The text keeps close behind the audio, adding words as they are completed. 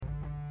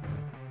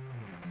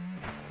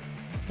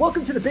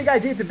Welcome to the Big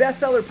Idea to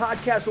Bestseller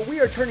podcast, where we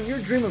are turning your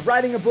dream of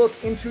writing a book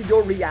into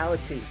your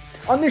reality.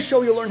 On this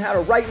show, you'll learn how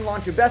to write and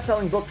launch a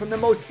best-selling book from the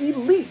most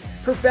elite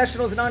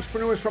professionals and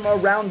entrepreneurs from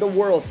around the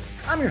world.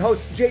 I'm your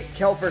host, Jake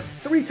Kelfer,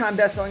 three-time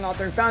best-selling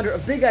author and founder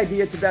of Big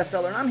Idea to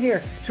Bestseller, and I'm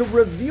here to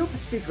reveal the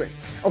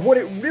secrets of what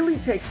it really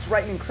takes to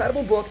write an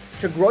incredible book,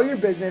 to grow your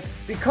business,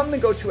 become the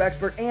go-to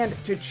expert, and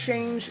to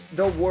change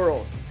the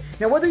world.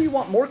 Now, whether you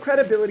want more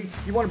credibility,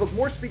 you want to book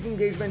more speaking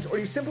engagements, or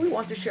you simply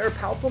want to share a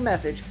powerful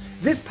message,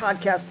 this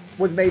podcast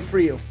was made for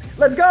you.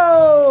 Let's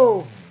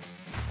go!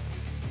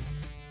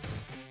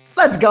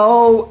 Let's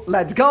go,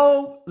 let's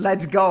go,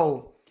 let's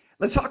go.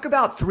 Let's talk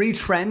about three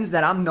trends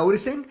that I'm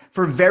noticing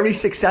for very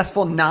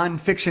successful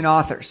nonfiction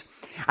authors.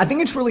 I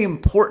think it's really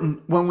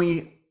important when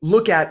we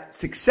look at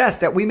success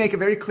that we make a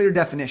very clear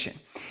definition.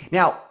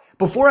 Now,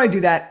 before I do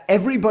that,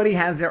 everybody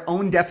has their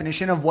own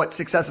definition of what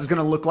success is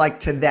going to look like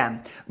to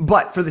them.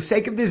 But for the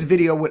sake of this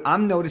video, what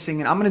I'm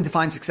noticing and I'm going to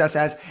define success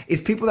as is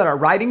people that are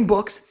writing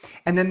books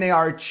and then they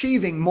are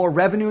achieving more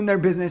revenue in their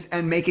business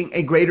and making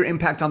a greater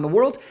impact on the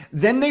world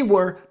than they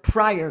were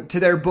prior to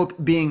their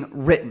book being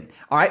written.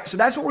 All right. So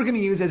that's what we're going to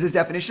use as this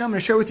definition. I'm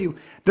going to share with you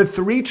the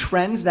three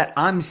trends that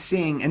I'm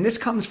seeing. And this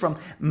comes from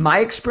my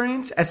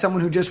experience as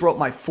someone who just wrote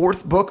my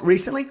fourth book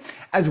recently,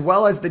 as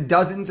well as the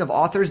dozens of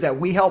authors that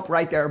we help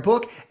write their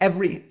book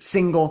every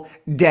single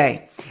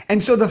day.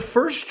 And so the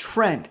first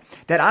trend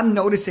that I'm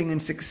noticing in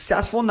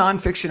successful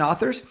nonfiction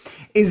authors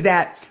is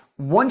that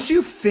once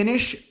you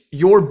finish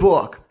your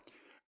book,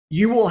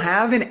 you will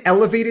have an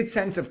elevated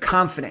sense of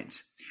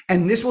confidence,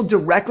 and this will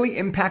directly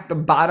impact the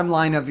bottom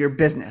line of your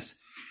business.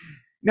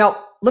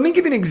 Now, let me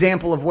give you an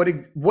example of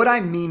what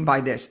I mean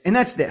by this, and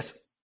that's this.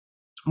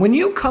 When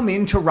you come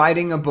into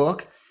writing a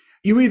book,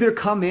 you either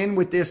come in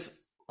with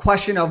this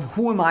question of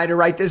who am I to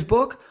write this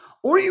book,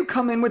 or you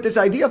come in with this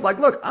idea of like,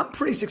 look, I'm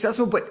pretty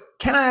successful, but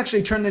can I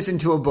actually turn this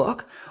into a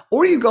book?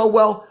 Or you go,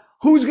 well,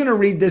 who's going to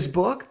read this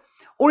book?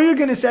 Or you're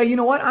going to say, you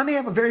know what? I may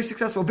have a very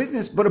successful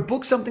business, but a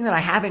book's something that I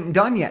haven't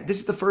done yet.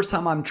 This is the first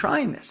time I'm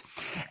trying this.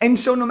 And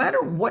so no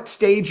matter what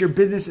stage your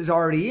business is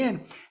already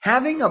in,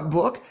 having a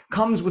book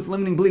comes with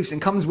limiting beliefs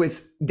and comes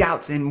with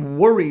doubts and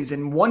worries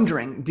and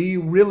wondering, do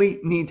you really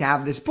need to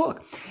have this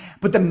book?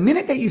 But the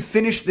minute that you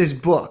finish this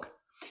book,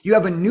 you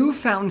have a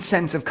newfound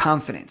sense of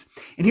confidence.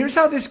 And here's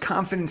how this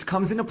confidence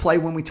comes into play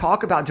when we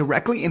talk about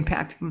directly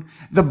impacting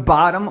the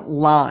bottom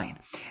line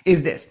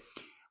is this.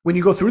 When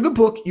you go through the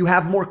book, you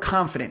have more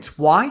confidence.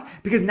 Why?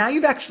 Because now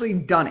you've actually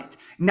done it.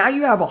 Now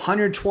you have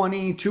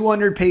 120,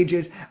 200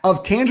 pages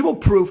of tangible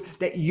proof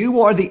that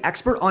you are the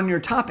expert on your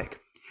topic.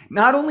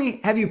 Not only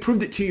have you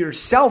proved it to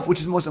yourself,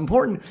 which is most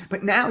important,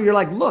 but now you're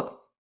like,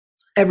 look,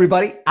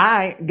 everybody,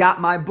 I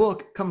got my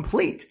book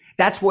complete.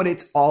 That's what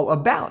it's all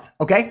about.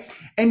 Okay.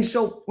 And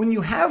so when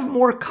you have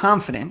more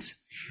confidence,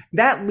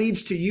 that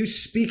leads to you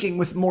speaking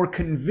with more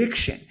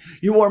conviction.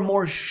 You are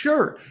more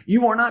sure.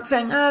 You are not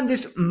saying,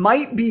 this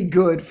might be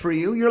good for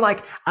you. You're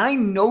like, I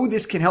know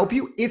this can help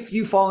you if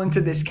you fall into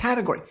this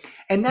category.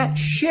 And that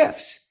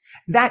shifts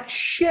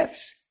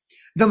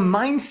the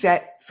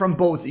mindset from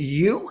both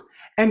you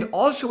and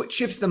also it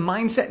shifts the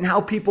mindset and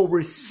how people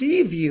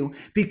receive you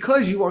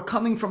because you are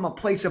coming from a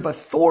place of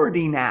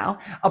authority now,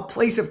 a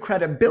place of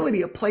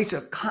credibility, a place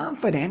of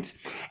confidence.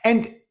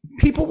 And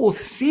people will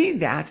see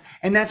that,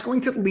 and that's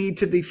going to lead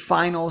to the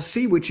final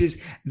C, which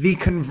is the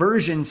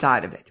conversion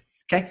side of it.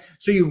 Okay.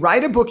 So you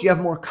write a book, you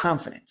have more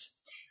confidence.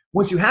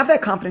 Once you have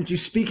that confidence, you're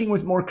speaking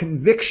with more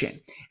conviction.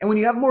 And when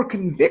you have more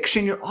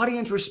conviction, your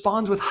audience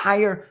responds with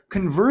higher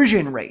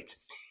conversion rates.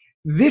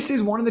 This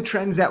is one of the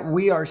trends that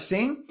we are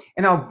seeing.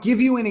 And I'll give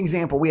you an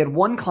example. We had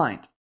one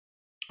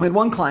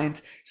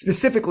client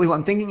specifically who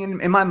I'm thinking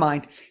in my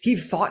mind, he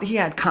thought he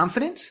had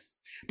confidence,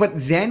 but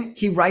then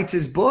he writes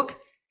his book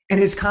and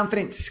his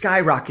confidence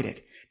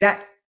skyrocketed.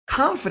 That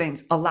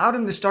confidence allowed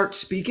him to start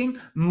speaking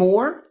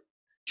more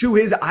to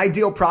his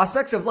ideal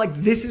prospects of like,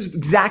 this is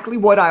exactly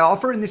what I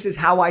offer and this is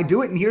how I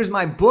do it. And here's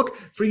my book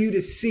for you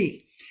to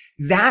see.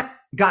 That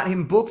got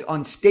him booked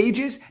on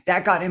stages.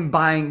 That got him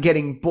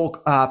getting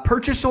bulk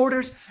purchase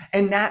orders.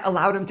 And that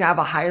allowed him to have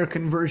a higher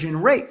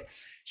conversion rate.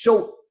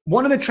 So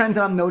one of the trends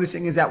that I'm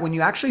noticing is that when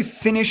you actually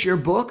finish your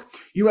book,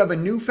 you have a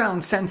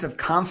newfound sense of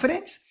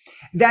confidence.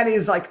 That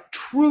is like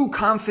true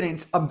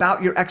confidence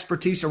about your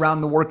expertise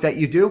around the work that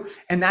you do.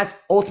 And that's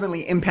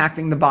ultimately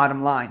impacting the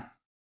bottom line.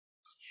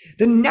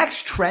 The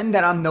next trend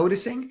that I'm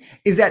noticing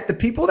is that the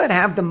people that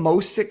have the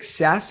most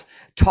success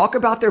talk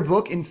about their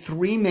book in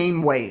three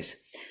main ways.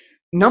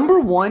 Number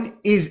one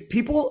is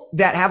people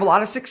that have a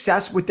lot of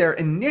success with their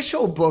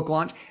initial book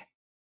launch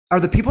are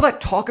the people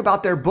that talk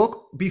about their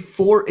book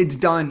before it's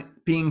done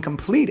being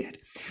completed.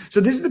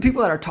 So this is the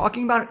people that are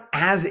talking about it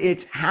as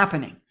it's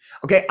happening.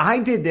 Okay, I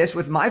did this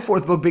with my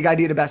fourth book, Big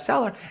Idea to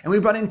Bestseller, and we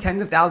brought in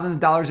tens of thousands of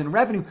dollars in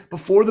revenue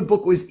before the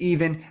book was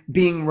even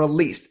being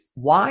released.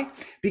 Why?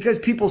 Because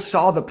people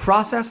saw the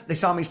process. They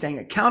saw me staying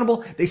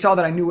accountable. They saw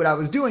that I knew what I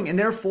was doing, and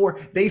therefore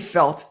they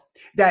felt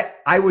that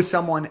I was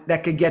someone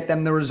that could get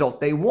them the result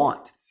they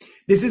want.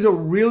 This is a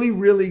really,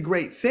 really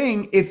great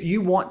thing if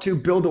you want to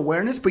build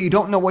awareness, but you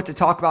don't know what to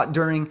talk about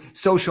during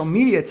social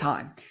media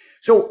time.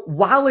 So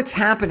while it's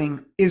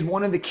happening is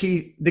one of the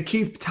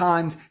key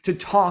times to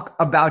talk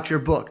about your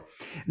book.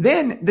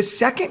 Then the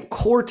second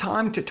core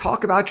time to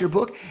talk about your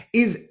book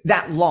is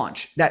that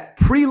launch, that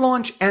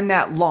pre-launch and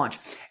that launch.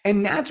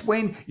 And that's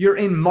when you're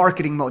in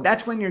marketing mode.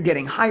 That's when you're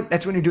getting hyped.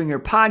 That's when you're doing your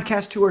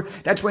podcast tour.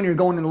 That's when you're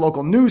going to the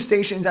local news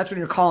stations. That's when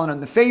you're calling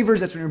on the favors.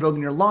 That's when you're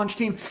building your launch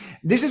team.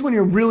 This is when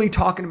you're really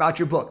talking about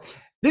your book.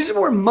 This is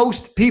where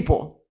most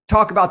people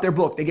talk about their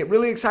book. They get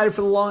really excited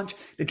for the launch.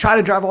 They try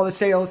to drive all the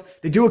sales.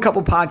 They do a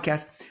couple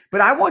podcasts.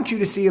 But I want you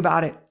to see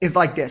about it is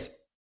like this.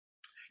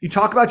 You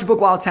talk about your book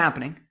while it's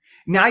happening.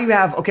 Now you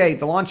have, okay,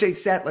 the launch date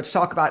set. Let's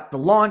talk about the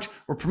launch.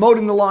 We're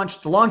promoting the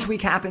launch. The launch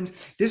week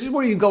happens. This is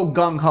where you go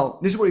gung-ho.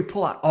 This is where you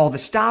pull out all the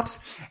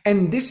stops.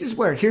 And this is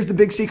where, here's the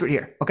big secret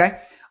here, okay?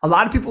 A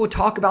lot of people will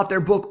talk about their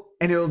book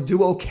and it'll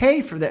do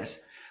okay for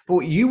this. But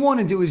what you want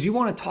to do is you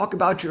want to talk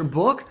about your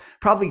book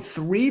probably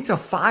 3 to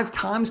 5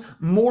 times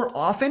more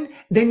often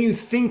than you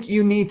think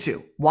you need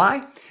to.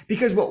 Why?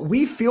 Because what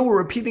we feel we're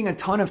repeating a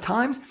ton of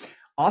times,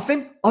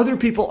 often other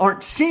people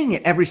aren't seeing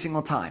it every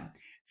single time.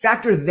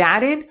 Factor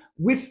that in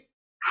with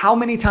how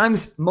many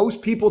times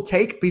most people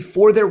take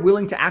before they're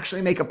willing to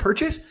actually make a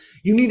purchase.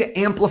 You need to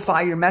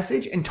amplify your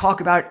message and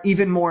talk about it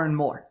even more and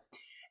more.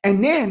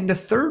 And then the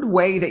third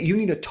way that you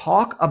need to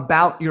talk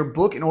about your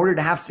book in order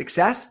to have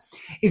success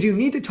is you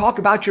need to talk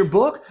about your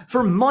book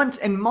for months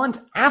and months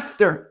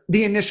after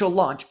the initial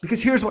launch.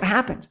 Because here's what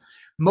happens.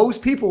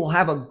 Most people will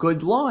have a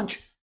good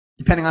launch.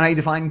 Depending on how you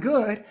define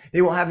good,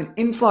 they will have an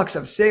influx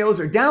of sales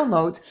or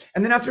downloads.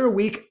 And then after a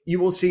week, you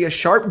will see a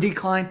sharp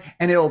decline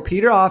and it'll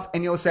peter off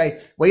and you'll say,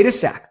 wait a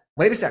sec.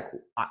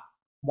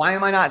 Why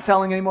am I not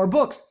selling any more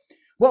books?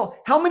 Well,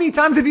 how many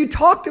times have you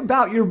talked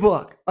about your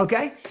book?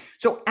 Okay.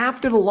 So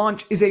after the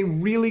launch is a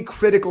really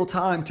critical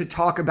time to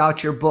talk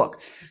about your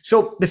book.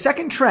 So the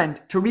second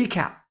trend, to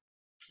recap,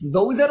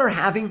 those that are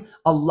having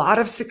a lot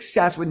of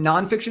success with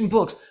nonfiction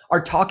books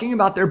are talking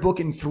about their book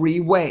in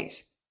 3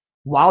 ways.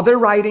 While they're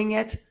writing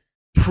it,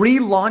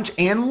 pre-launch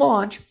and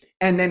launch,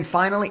 and then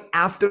finally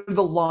after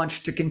the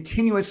launch to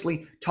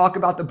continuously talk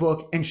about the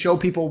book and show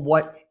people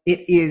what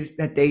it is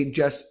that they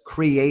just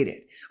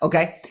created.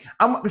 Okay.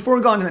 Before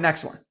we go on to the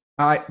next one.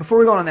 All right. Before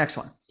we go on to the next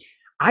one,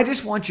 I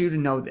just want you to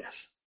know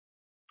this.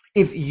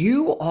 If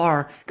you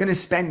are going to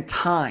spend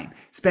time,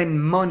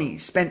 spend money,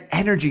 spend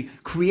energy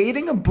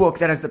creating a book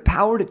that has the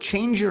power to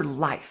change your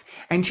life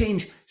and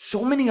change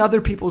so many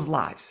other people's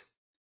lives,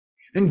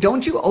 then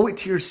don't you owe it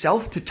to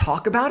yourself to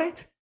talk about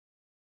it?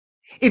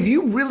 If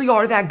you really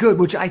are that good,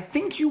 which I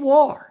think you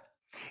are,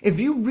 if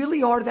you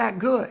really are that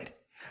good,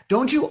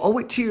 don't you owe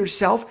it to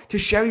yourself to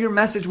share your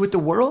message with the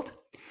world?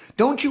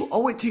 Don't you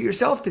owe it to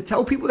yourself to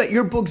tell people that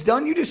your book's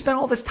done? You just spent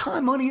all this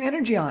time, money, and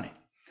energy on it,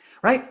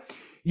 right?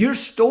 Your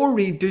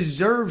story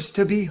deserves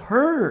to be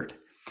heard.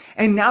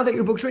 And now that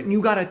your book's written,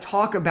 you got to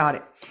talk about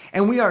it.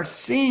 And we are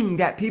seeing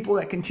that people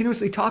that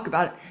continuously talk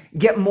about it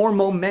get more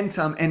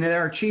momentum and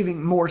they're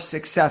achieving more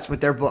success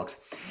with their books.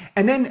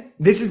 And then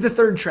this is the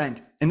third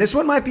trend. And this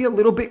one might be a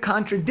little bit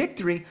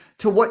contradictory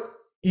to what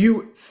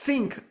you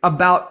think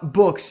about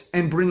books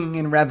and bringing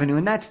in revenue.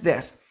 And that's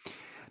this.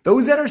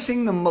 Those that are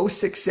seeing the most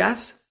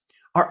success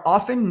are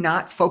often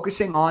not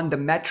focusing on the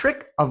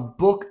metric of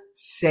book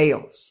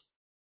sales.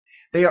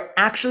 They are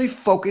actually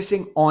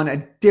focusing on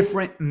a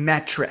different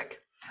metric.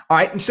 All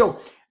right. And so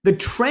the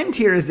trend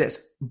here is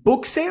this.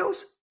 Book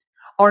sales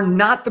are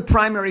not the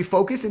primary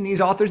focus in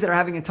these authors that are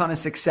having a ton of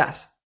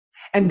success.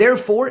 And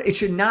therefore, it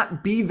should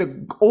not be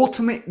the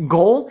ultimate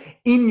goal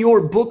in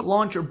your book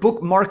launch or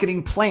book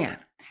marketing plan.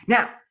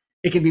 Now,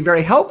 it can be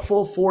very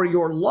helpful for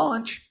your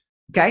launch.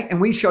 Okay.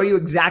 And we show you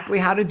exactly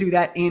how to do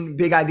that in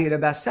Big Idea to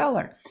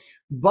Bestseller.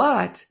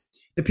 But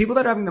the people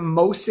that are having the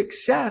most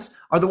success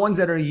are the ones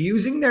that are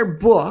using their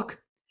book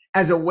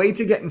as a way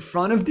to get in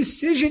front of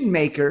decision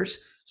makers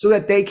so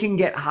that they can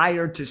get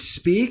hired to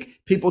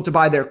speak, people to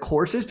buy their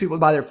courses, people to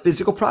buy their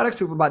physical products,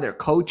 people to buy their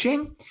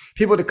coaching,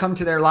 people to come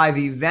to their live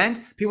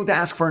event, people to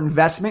ask for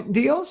investment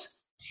deals.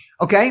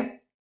 Okay.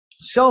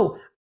 So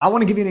I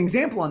want to give you an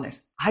example on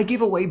this. I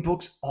give away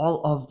books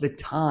all of the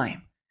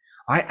time.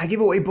 All right. I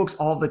give away books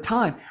all the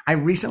time. I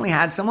recently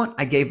had someone,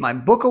 I gave my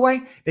book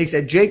away. They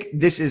said, Jake,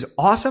 this is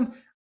awesome.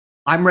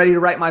 I'm ready to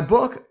write my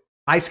book.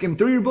 I skimmed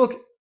through your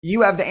book.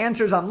 You have the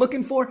answers I'm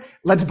looking for.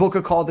 Let's book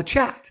a call to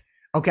chat.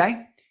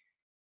 Okay.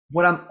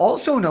 What I'm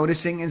also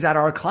noticing is that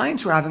our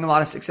clients who are having a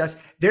lot of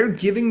success, they're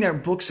giving their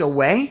books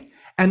away.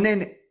 And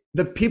then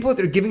the people that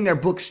they're giving their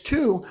books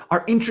to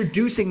are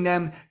introducing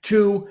them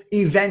to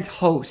event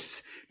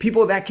hosts,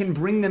 people that can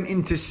bring them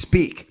in to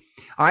speak.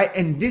 All right.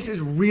 And this is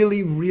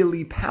really,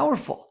 really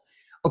powerful.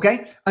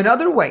 Okay.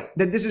 Another way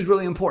that this is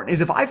really important is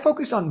if I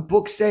focus on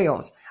book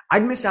sales,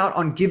 I'd miss out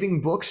on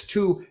giving books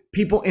to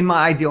people in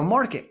my ideal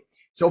market.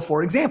 So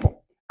for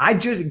example, I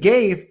just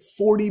gave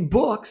 40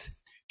 books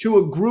to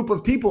a group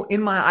of people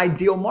in my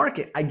ideal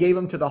market. I gave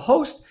them to the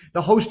host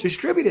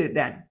distributed it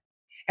then.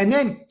 And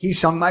then he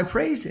sung my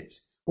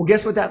praises. Well,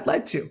 guess what that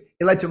led to?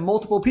 It led to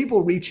multiple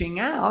people reaching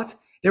out.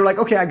 They were like,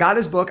 okay, I got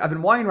his book. I've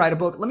been wanting to write a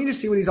book. Let me just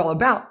see what he's all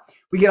about.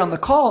 We get on the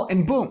call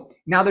and boom,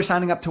 now they're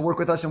signing up to work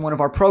with us in one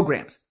of our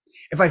programs.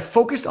 If I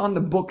focused on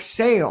the book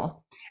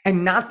sale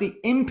and not the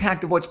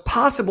impact of what's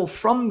possible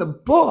from the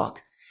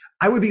book,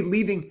 I would be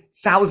leaving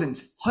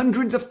thousands,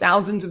 hundreds of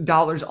thousands of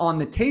dollars on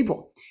the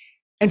table.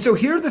 And so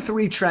here are the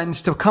 3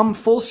 trends to come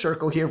full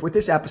circle here with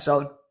this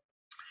episode.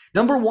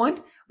 Number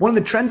one of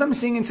the trends I'm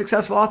seeing in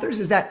successful authors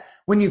is that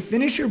when you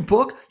finish your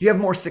book, you have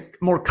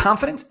more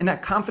confidence, and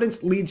that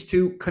confidence leads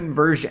to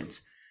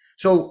conversions.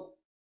 So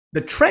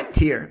the trend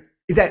here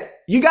is that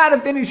you got to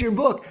finish your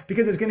book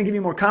because it's going to give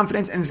you more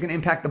confidence and it's going to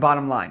impact the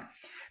bottom line.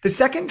 The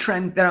second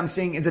trend that I'm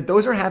seeing is that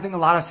those who are having a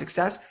lot of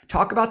success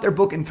talk about their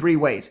book in 3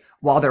 ways: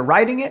 while they're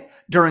writing it,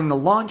 during the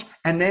launch,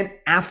 and then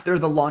after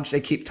the launch, they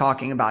keep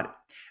talking about it.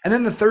 And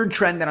then the third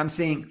trend that I'm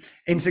seeing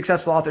in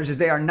successful authors is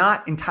they are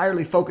not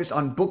entirely focused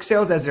on book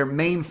sales as their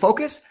main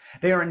focus.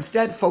 They are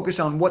instead focused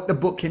on what the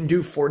book can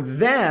do for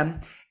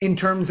them in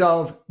terms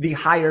of the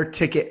higher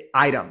ticket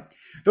item.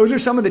 Those are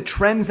some of the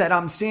trends that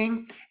I'm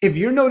seeing. If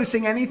you're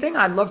noticing anything,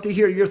 I'd love to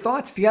hear your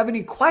thoughts. If you have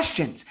any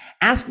questions,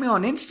 ask me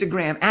on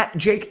Instagram at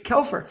Jake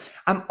Kelfer.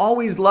 I'm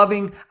always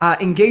loving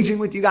engaging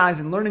with you guys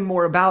and learning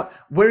more about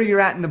where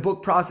you're at in the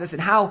book process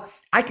and how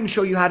I can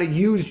show you how to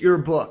use your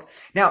book.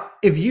 Now,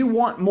 if you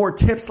want more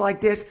tips like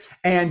this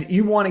and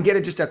you want to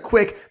get just a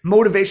quick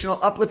motivational,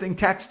 uplifting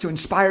text to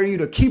inspire you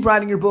to keep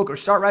writing your book or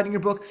start writing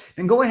your book,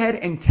 then go ahead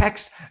and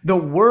text the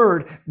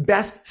word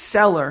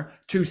bestseller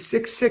to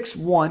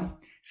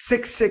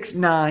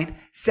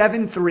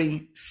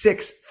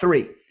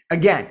 661-669-7363.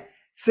 Again,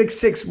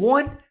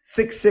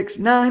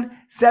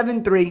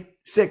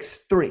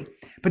 661-669-7363.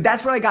 But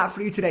that's what I got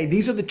for you today.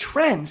 These are the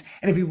trends.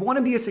 And if you want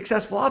to be a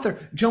successful author,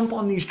 jump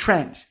on these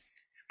trends.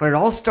 But it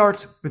all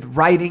starts with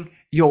writing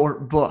your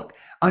book.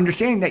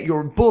 Understanding that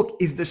your book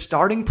is the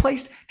starting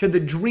place to the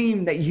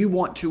dream that you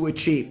want to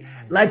achieve.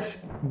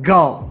 Let's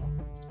go.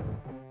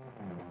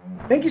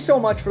 Thank you so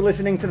much for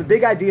listening to the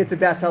Big Idea to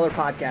Bestseller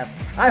podcast.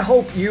 I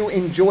hope you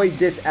enjoyed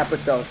this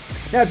episode.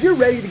 Now, if you're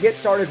ready to get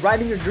started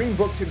writing your dream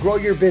book to grow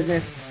your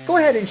business, go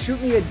ahead and shoot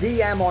me a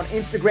DM on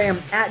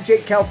Instagram at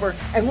Jake Kelfer,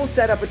 and we'll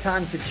set up a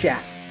time to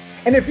chat.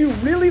 And if you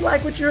really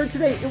like what you heard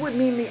today, it would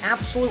mean the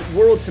absolute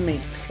world to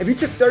me if you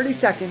took 30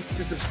 seconds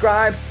to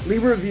subscribe,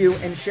 leave a review,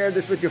 and share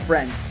this with your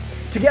friends.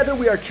 Together,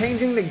 we are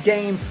changing the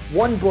game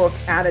one book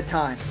at a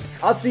time.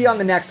 I'll see you on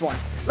the next one.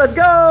 Let's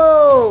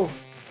go!